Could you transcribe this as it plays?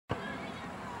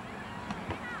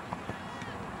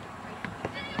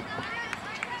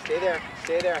Stay there.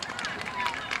 Stay there.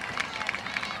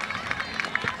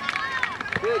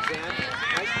 Good, Zan.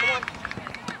 Nice. Come on.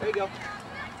 There you go.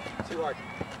 Too hard.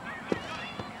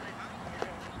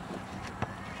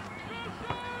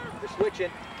 They're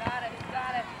switching. Got it.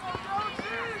 Got it.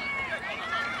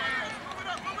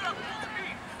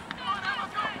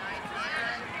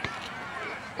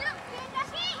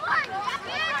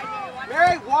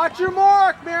 Mary, watch your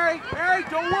mark, Mary. Mary,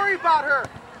 don't worry about her.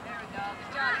 There we go.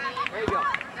 Good job, There you go.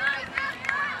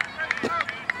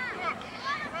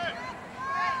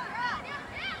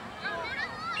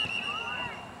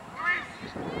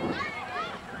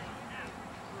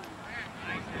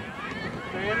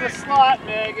 Stay in the slot,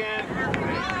 Megan.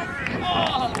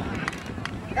 Oh.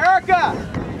 Erica!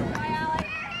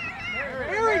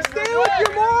 Mary, stay with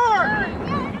your mark!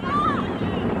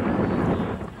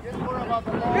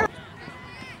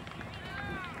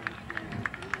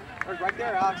 Right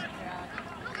there, Alex.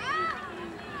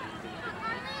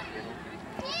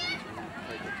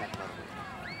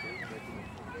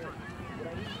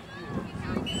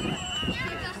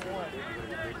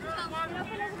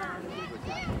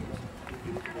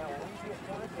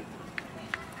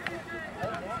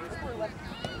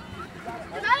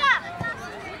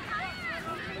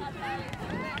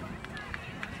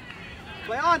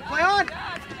 Play on, play on!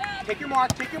 Take your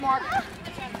mark, take your mark.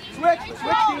 Switch, D,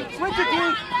 switch to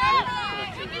D.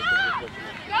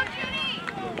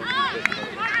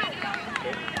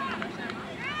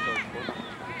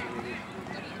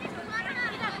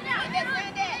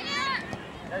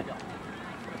 There you go.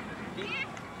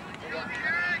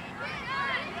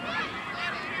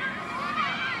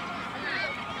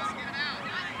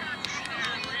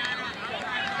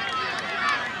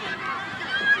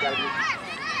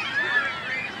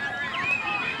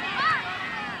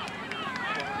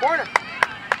 Corner.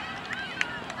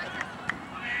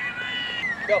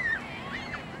 Go.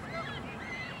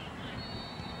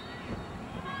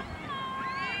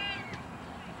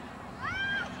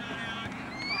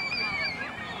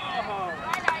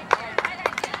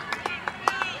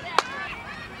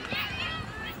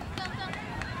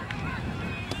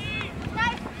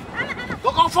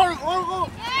 Go for it. Go.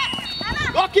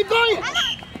 Go, keep going.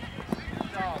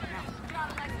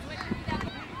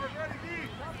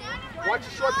 Watch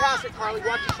your short pass it, Carly.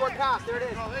 Watch your short pass. There it is.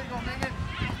 There you go, Megan.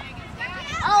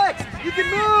 Alex, you can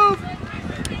move.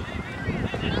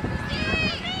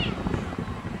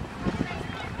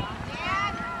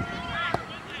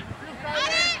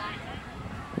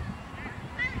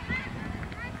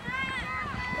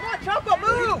 Come on, Chumpa,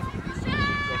 move.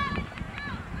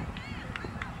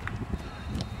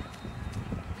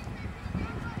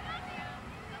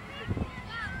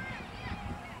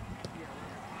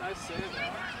 Nice save,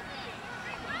 Alex.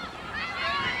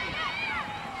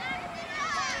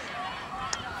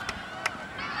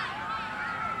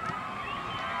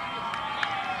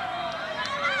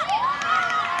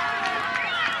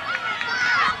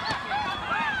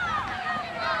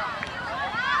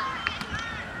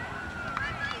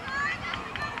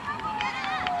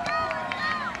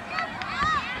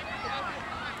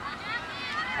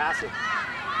 Pass it.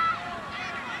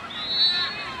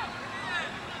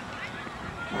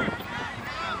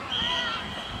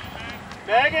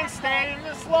 Megan, stay in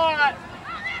the slot.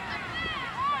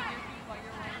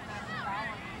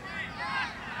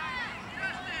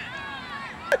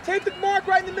 Take the mark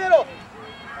right in the middle.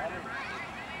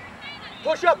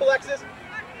 Push up, Alexis.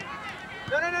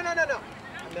 No. I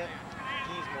meant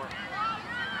D's more.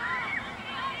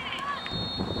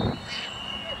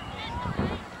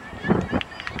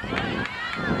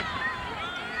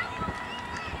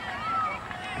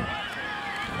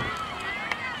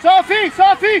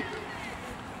 Sophie!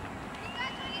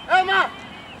 Emma!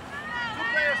 Two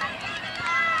players.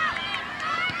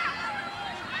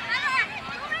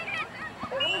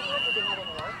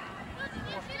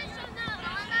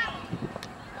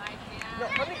 No,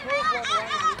 how many girls run around in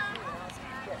the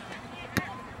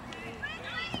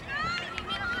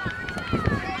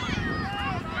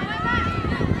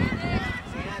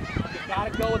you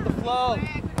gotta go with the flow.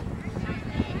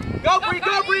 Go, Bree!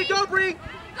 Go, Bree! Go, Bree! Go,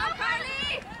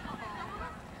 Carly!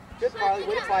 Good, Carly.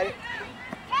 Way to fight it.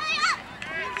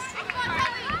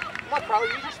 Come on, Carly.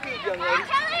 Use your speed, young lady.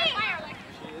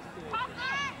 She is too.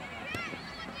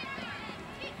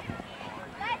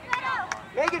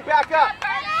 Megan, back up.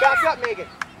 Back up, Megan.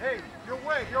 Hey, your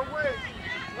way.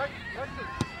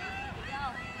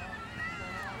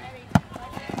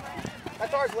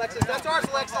 That's ours, Alexis. That's ours,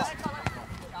 Alexis.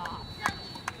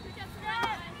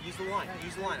 Use the line,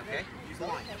 okay? Use the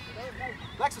line.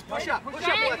 Alexis, push up,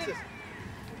 Alexis.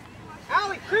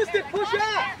 Allie, Kristen, push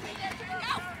up.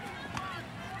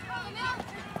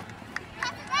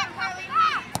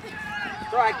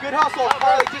 All right, good hustle,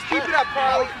 Carly. Just keep it up,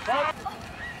 Carly. Nice.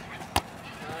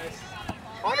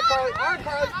 On it, Carly. On it,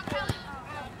 Carly.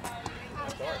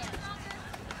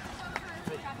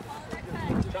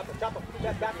 Chop him.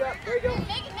 Back up. There you go.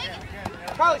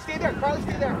 Carly, stay there. Carly,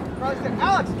 stay there. Carly, stay there.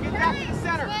 Alex, get back to the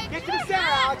center. Get to the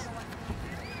center, Alex.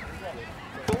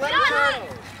 Don't let her turn.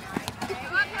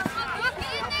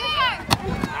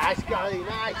 Nice, Carly,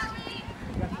 nice.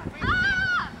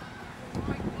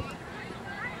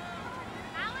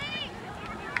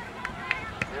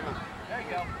 There you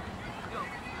go.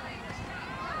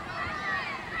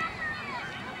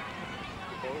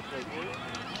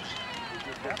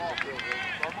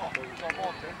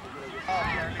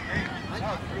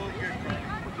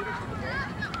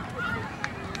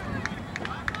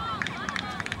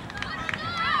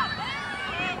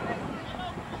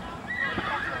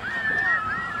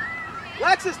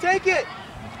 Lexus, take it!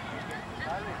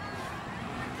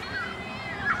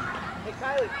 Hey,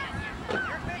 Kylie.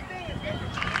 Your big thing is good.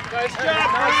 Nice job,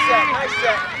 Nice set, nice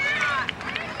set.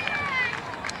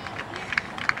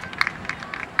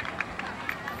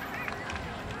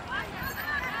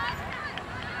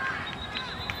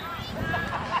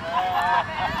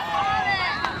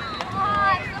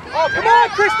 Oh, come on,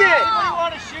 Kristen! Anybody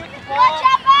want to shoot the ball? Good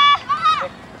job,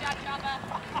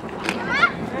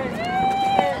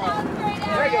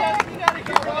 There you go. You gotta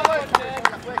keep going, man.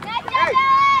 Hey,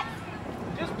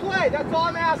 just play. That's all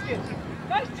I'm asking.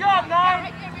 Nice job,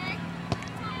 Nine.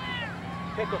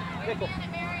 Pickle.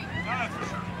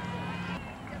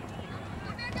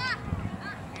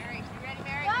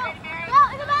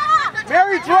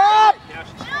 Mary, drop!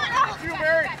 You,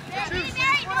 Mary.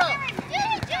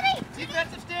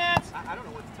 Defensive stance. I don't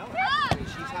know what to tell her. I mean,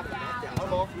 she's having a meltdown.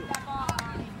 Hello.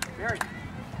 Mary,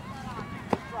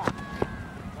 just drop.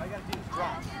 All you gotta do is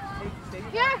drop. Stay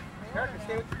with Here. Erica,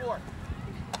 stay with the floor.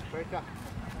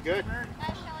 Good.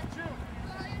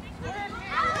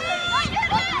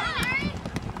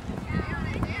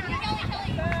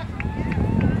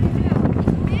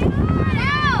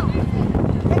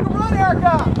 Take a run,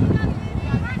 Erica!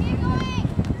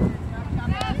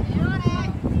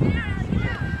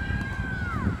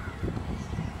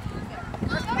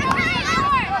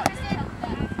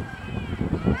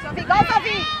 Sophie, go,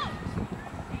 Sophie!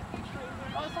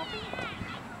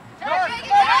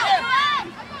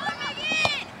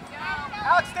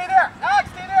 Alex, stay there! Alex,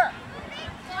 stay there!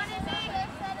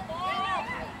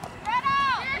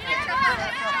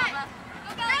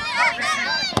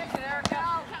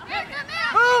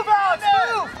 Move, Alex,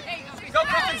 move! Go,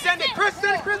 Kristen, send it!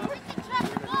 Kristen!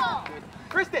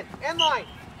 Kristen, end line.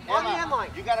 On the end line.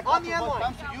 You gotta on the end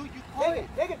line. You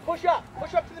Megan, push up.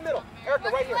 Push up to the middle. Erica,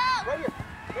 right here. Right here.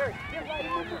 Mary, here, right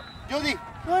here. Judy,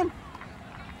 come.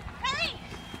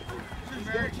 She's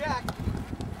gonna check.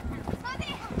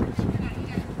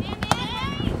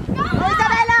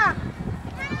 Isabella!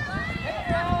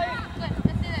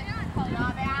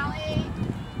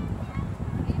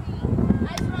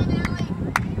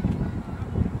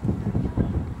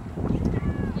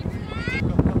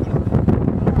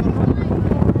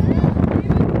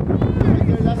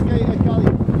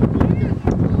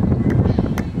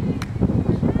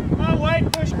 Come on, Wade,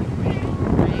 push.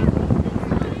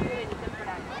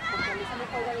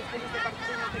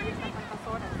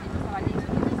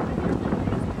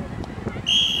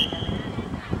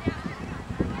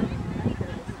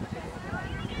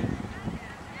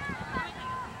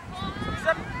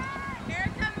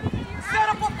 Set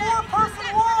up a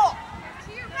four-person wall.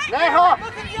 Neha!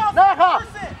 Look at the outside Neha!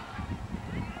 person.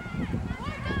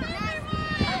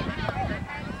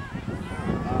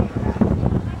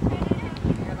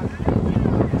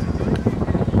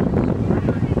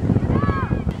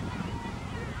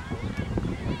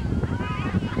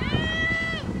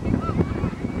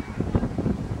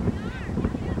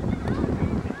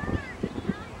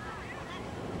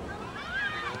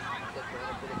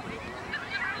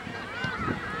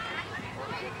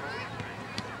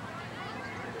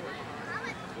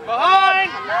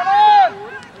 Behind!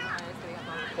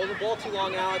 Hold the ball too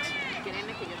long, Alex.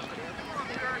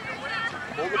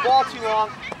 Hold the ball too long.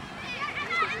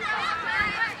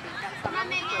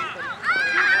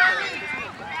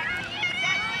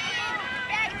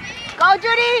 Go,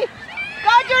 Judy!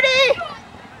 Go, Judy!